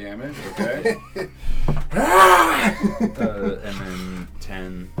 25 damage. Okay. And then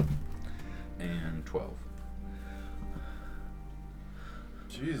 10 and 12.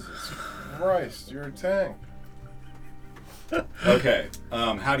 Jesus Christ, you're a tank. Okay.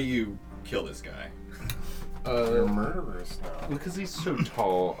 How do you kill this guy? You're murderous now. Because he's so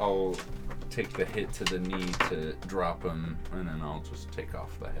tall, I'll take the hit to the knee to drop him, and then I'll just take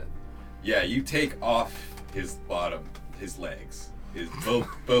off the head. Yeah, you take off his bottom, his legs. His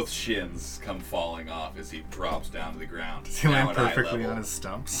both shins come falling off as he drops down to the ground. Does he Now land at eye perfectly level. on his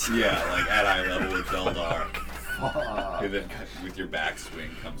stumps? Yeah, like at eye level with Veldar. And then with your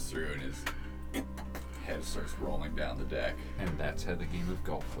backswing comes through and his head starts rolling down the deck. And that's how the game of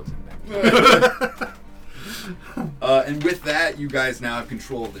golf was invented. And with that, you guys now have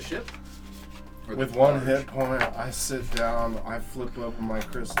control of the ship. With 1 hit point, I sit down, I flip open my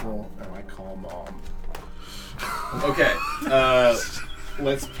crystal, and I call Mom. Okay,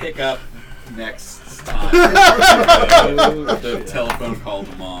 let's pick up next time. The telephone call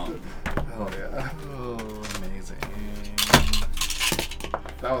to Mom. Oh yeah. Oh, amazing.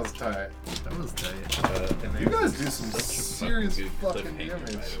 That was tight. That was tight. And You guys do some such a serious good fucking cliffhanger,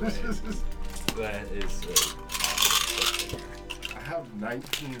 damage. by the way. That is. I have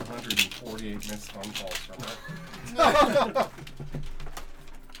 1,948 missed phone calls from it.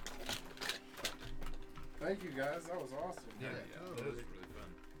 Thank you guys, that was awesome. Yeah, that was really